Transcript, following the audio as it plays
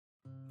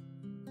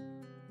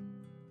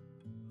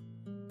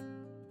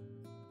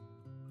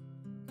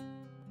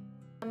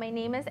My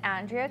name is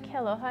Andrea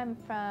Kealoha. I'm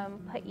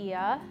from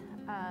Paia,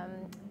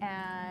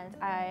 and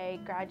I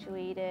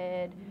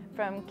graduated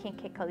from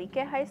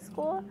Kinkekalike High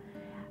School.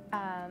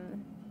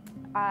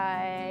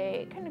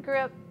 I kind of grew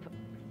up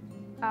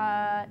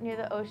near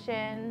the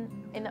ocean,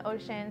 in the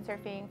ocean,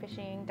 surfing,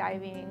 fishing,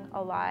 diving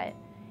a lot.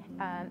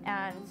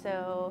 And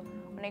so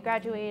when I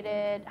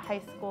graduated high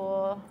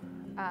school,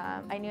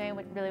 I knew I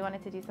really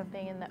wanted to do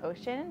something in the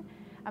ocean,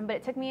 but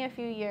it took me a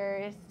few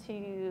years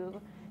to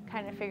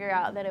kind of figure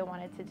out that I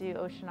wanted to do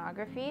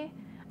oceanography.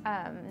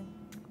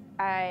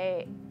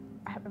 I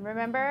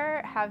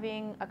remember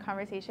having a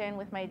conversation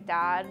with my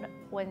dad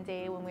one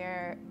day when we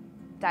were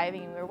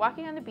diving. We were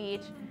walking on the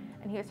beach,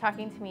 and he was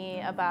talking to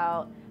me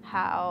about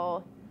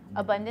how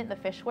abundant the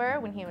fish were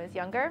when he was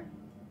younger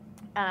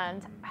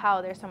and how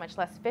there's so much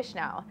less fish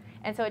now.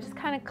 And so it just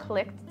kind of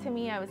clicked to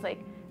me. I was like,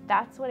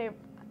 that's what I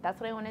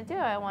want to do.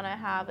 I want to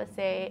have a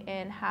say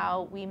in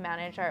how we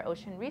manage our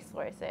ocean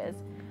resources,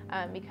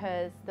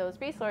 because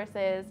those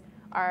resources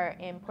are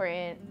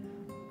important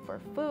for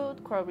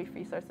food. Coral reef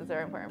resources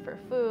are important for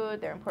food.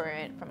 They're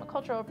important from a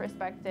cultural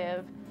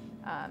perspective,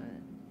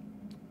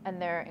 and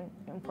they're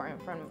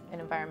important from an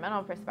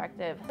environmental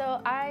perspective.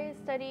 So I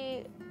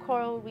study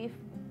coral reef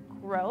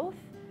growth.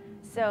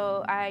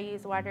 So I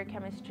use water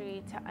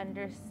chemistry to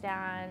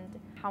understand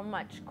how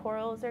much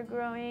corals are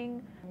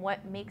growing,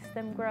 what makes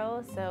them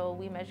grow. So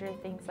we measure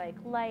things like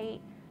light,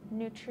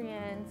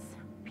 nutrients,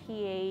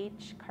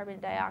 pH, carbon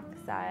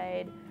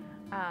dioxide,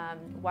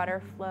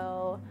 water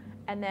flow,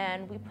 and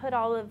then we put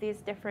all of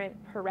these different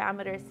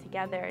parameters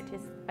together to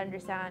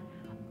understand,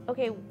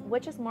 okay,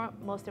 which is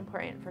most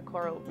important for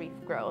coral reef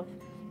growth?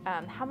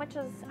 How much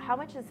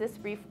is this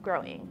reef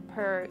growing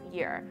per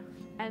year?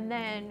 And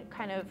then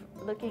kind of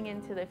looking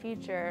into the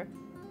future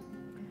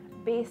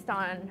based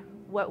on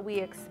what we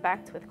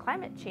expect with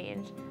climate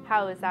change,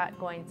 how is that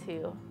going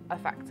to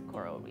affect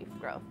coral reef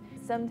growth?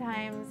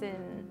 Sometimes in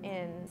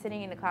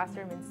sitting in a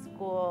classroom in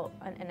school,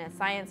 in a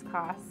science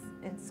class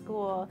in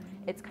school,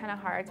 it's kind of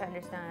hard to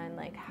understand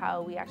like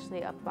how we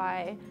actually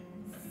apply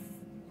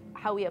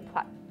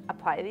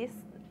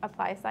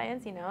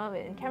science. You know,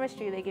 in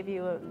chemistry they give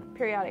you a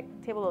periodic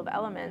table of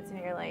elements, and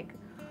you're like,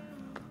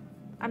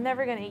 I'm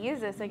never going to use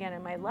this again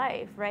in my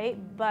life, right?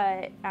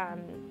 But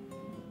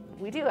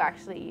we do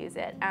actually use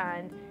it,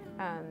 and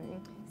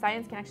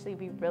science can actually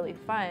be really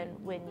fun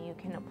when you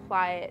can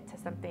apply it to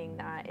something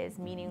that is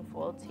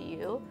meaningful to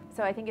you.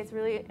 So I think it's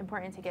really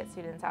important to get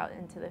students out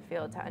into the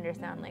field to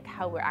understand like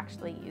how we're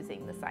actually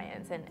using the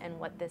science and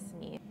what this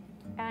means.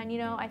 And you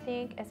know, I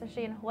think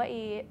especially in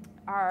Hawaii,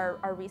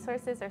 our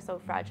resources are so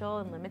fragile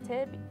and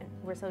limited.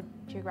 We're so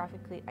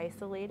geographically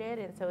isolated,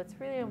 and so it's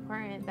really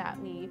important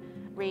that we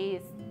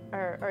raise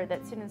or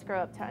that students grow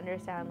up to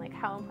understand like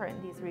how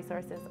important these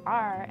resources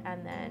are,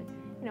 and then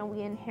you know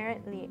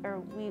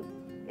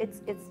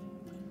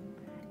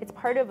it's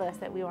part of us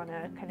that we want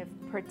to kind of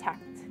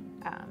protect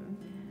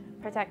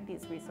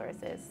these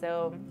resources.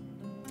 So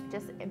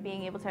just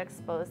being able to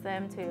expose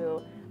them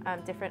to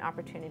different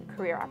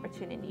career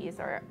opportunities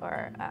or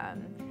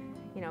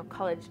you know,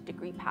 college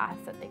degree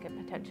paths that they could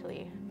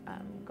potentially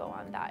go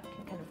on that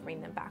can kind of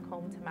bring them back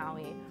home to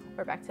Maui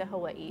or back to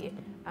Hawaii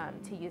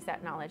to use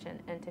that knowledge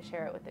and to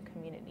share it with the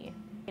community.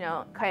 You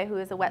know, Kaiehu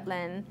is a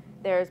wetland.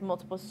 There's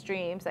multiple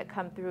streams that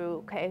come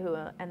through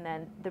Kaiehu, and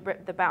then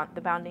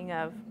the bounding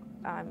of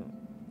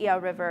Ia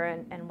River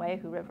and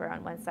Waiahu River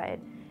on one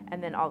side,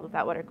 and then all of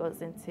that water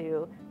goes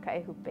into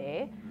Kaiehu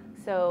Bay.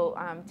 So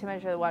to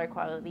measure the water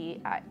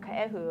quality at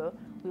Kaiehu,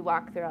 we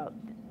walk throughout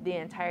the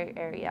entire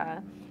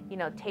area, you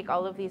know, take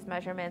all of these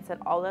measurements at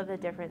all of the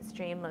different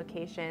stream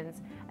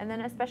locations, and then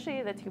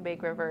especially the two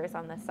big rivers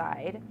on the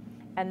side.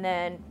 And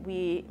then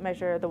we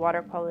measure the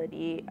water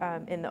quality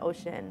in the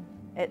ocean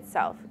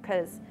itself,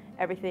 because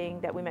everything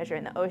that we measure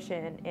in the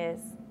ocean is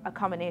a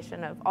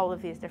combination of all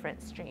of these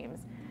different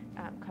streams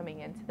coming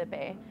into the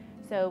bay.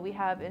 So we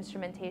have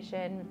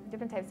instrumentation,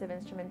 different types of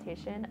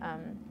instrumentation.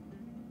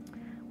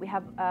 We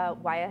have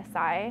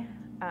YSI,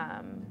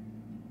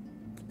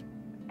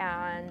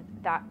 and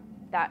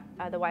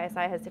the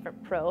YSI has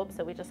different probes,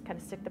 so we just kind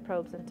of stick the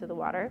probes into the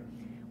water.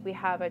 We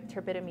have a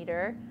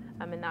turbidimeter,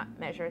 and that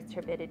measures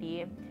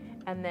turbidity.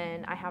 And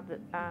then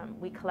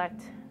we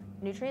collect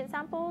nutrient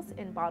samples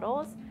in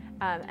bottles,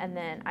 and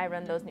then I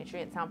run those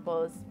nutrient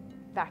samples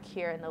back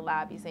here in the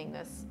lab using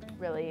this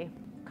really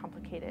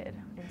complicated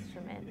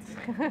instrument.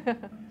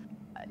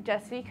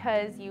 Just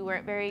because you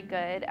weren't very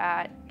good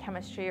at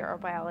chemistry or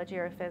biology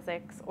or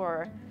physics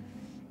or,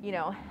 you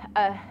know,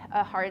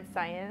 a hard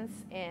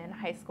science in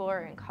high school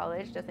or in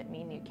college doesn't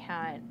mean you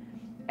can't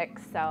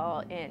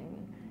excel in,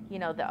 you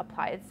know, the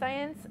applied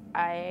science.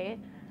 I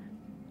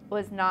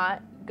was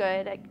not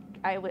good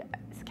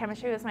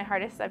chemistry was my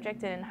hardest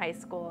subject in high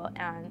school,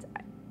 and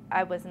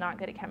I was not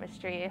good at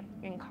chemistry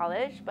in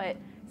college, but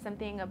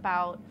something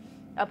about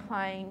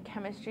applying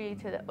chemistry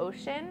to the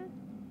ocean,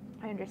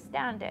 I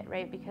understand it,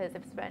 right? Because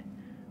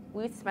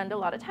we spend a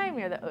lot of time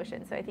near the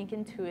ocean, so I think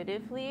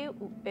intuitively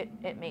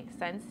it makes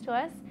sense to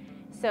us.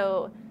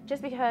 So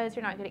just because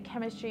you're not good at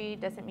chemistry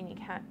doesn't mean you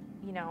can't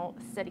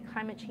study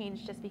climate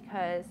change. Just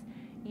because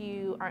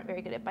you aren't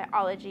very good at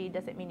biology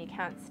doesn't mean you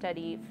can't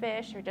study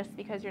fish, or just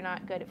because you're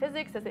not good at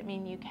physics doesn't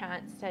mean you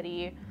can't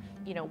study,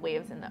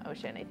 waves in the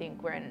ocean. I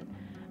think we're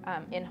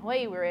in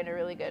Hawaii, we're in a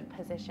really good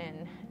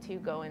position to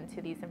go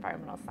into these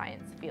environmental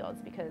science fields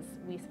because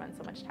we spend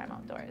so much time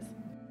outdoors.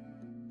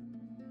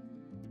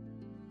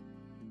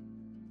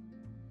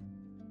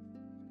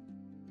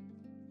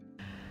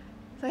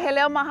 So he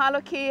leo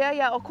mahalo kia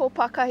ia o ko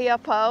pakahi a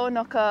pau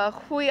no ka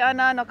hui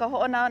ana, no ka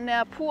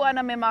ho'onanea pū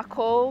ana me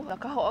mākou, no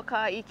ka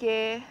ho'oka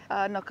ike,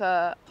 no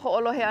ka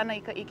ho'olohe ana I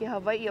ka ike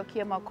Hawaii o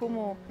kia mau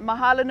Kumu.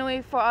 Mahalo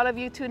nui for all of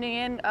you tuning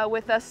in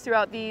with us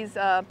throughout these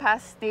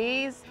past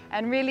days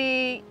and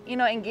really,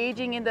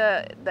 engaging in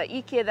the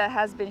ike that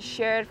has been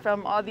shared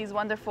from all these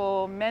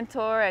wonderful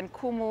mentor and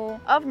Kumu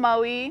of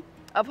Maui,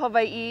 of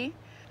Hawaii.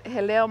 He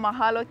leo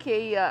mahalo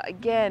keia,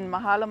 again,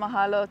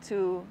 mahalo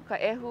to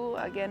Ka'ehu,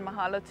 again,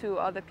 mahalo to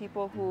all the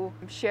people who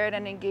shared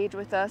and engaged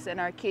with us in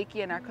our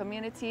keiki and our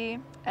community.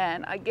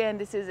 And again,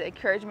 this is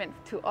encouragement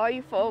to all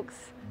you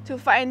folks to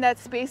find that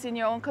space in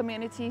your own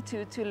community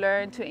to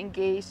learn, to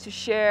engage, to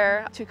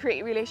share, to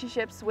create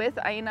relationships with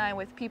Aina and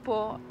with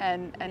people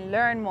and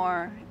learn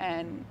more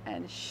and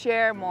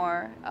share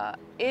more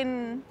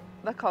in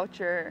the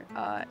culture,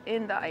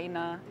 in the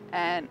Aina.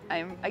 And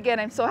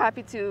I'm so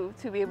happy to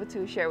be able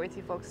to share with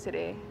you folks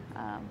today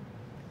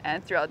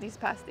and throughout these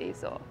past days.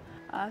 So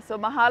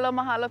mahalo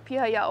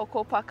piha ia o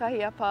ko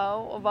pakahi a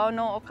pau o wau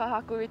no o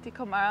ka hakuriti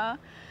kamara.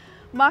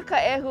 Ma ka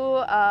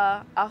ehu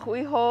a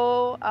hui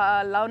ho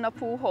launa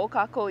pu ho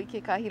kako I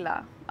ke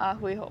kahila a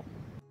hui ho.